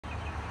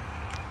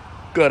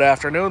Good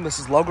afternoon, this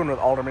is Logan with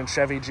Alderman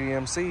Chevy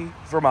GMC,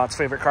 Vermont's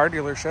favorite car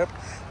dealership.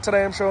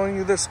 Today I'm showing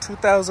you this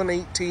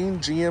 2018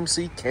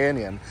 GMC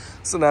Canyon.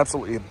 It's an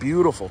absolutely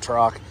beautiful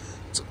truck.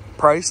 It's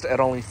priced at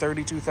only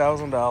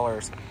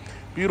 $32,000.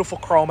 Beautiful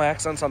chrome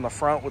accents on the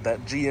front with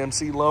that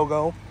GMC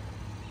logo.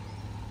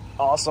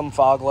 Awesome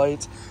fog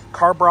lights.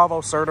 Car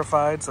Bravo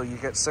certified, so you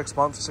get 6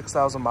 months,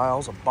 6,000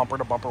 miles of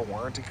bumper-to-bumper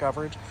warranty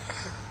coverage.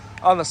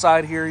 On the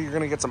side here, you're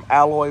going to get some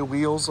alloy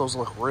wheels. Those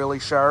look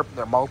really sharp.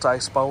 They're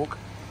multi-spoke.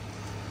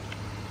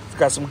 You've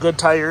got some good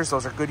tires.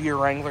 Those are Goodyear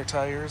Wrangler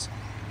tires.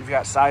 You've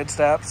got side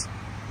steps.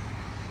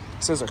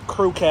 This is a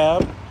crew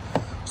cab,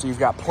 so you've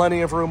got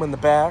plenty of room in the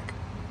back.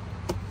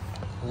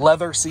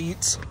 Leather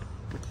seats.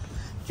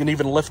 You can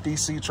even lift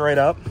these seats right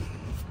up.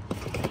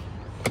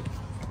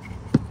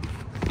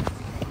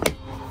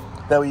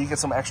 That way you get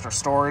some extra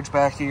storage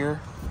back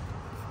here.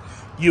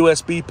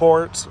 USB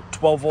ports,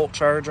 12-volt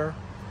charger.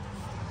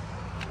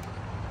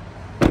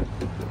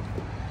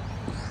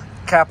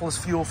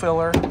 Capless fuel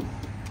filler.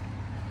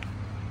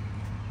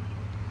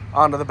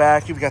 Onto the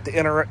back, you've got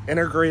the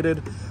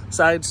integrated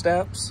side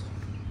steps,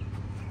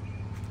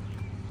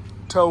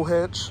 tow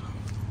hitch,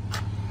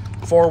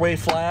 4-way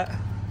flat,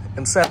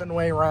 and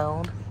 7-way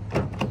round.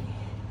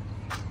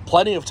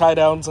 Plenty of tie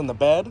downs in the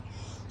bed,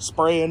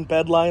 spray-in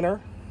bed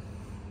liner.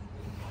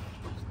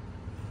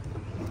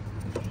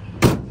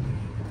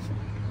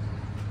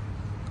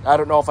 I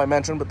don't know if I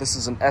mentioned, but this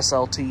is an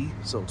SLT,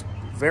 so it's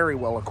very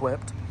well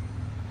equipped.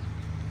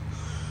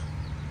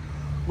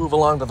 Move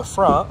along to the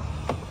front.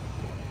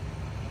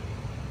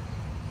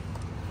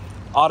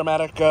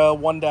 Automatic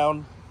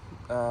one-down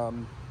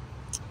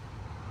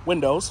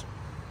windows.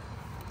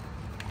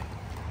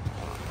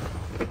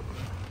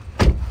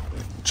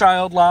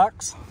 Child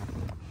locks.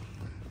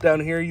 Down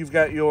here you've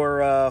got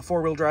your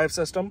four-wheel drive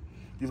system.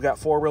 You've got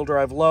four-wheel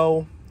drive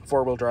low,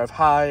 four-wheel drive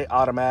high,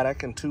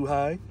 automatic, and 2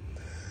 high.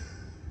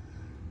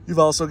 You've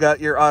also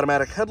got your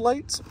automatic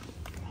headlights.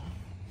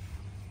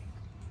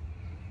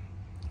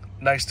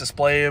 Nice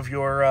display of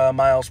your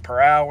miles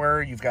per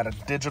hour. You've got a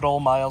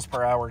digital miles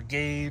per hour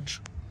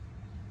gauge.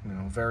 You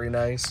know, very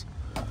nice.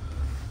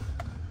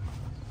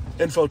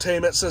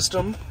 Infotainment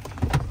system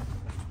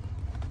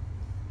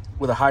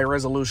with a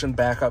high-resolution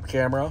backup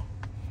camera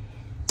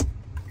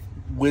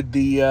with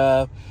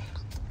the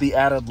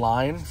added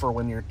line for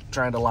when you're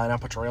trying to line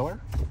up a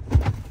trailer.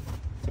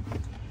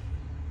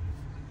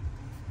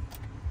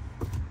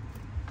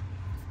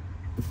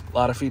 A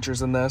lot of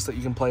features in this that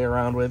you can play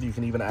around with. You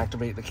can even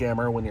activate the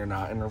camera when you're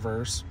not in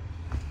reverse.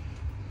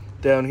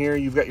 Down here,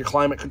 you've got your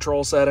climate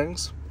control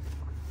settings.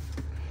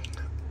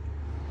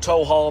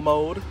 Tow haul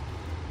mode,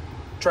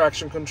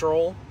 traction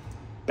control,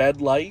 bed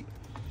light,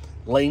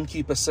 lane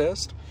keep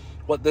assist.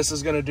 What this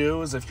is going to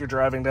do is if you're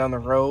driving down the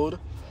road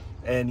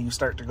and you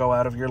start to go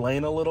out of your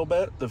lane a little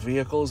bit, the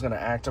vehicle is going to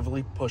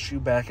actively push you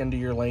back into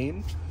your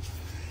lane.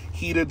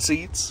 Heated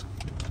seats,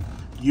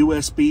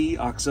 USB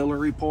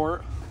auxiliary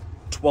port,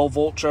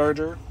 12-volt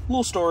charger,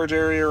 little storage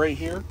area right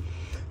here,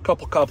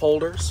 couple cup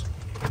holders,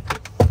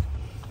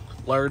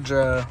 large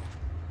glove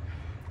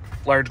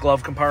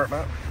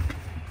compartment,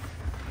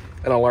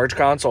 and a large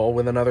console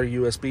with another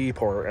USB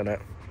port in it.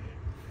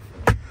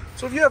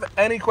 So if you have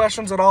any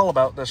questions at all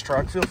about this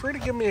truck, feel free to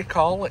give me a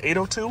call at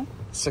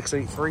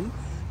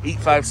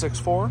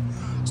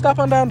 802-683-8564. Stop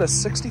on down to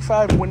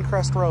 65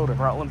 Windcrest Road in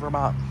Rutland,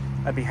 Vermont.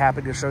 I'd be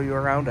happy to show you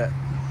around it.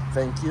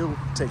 Thank you.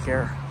 Take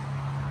care.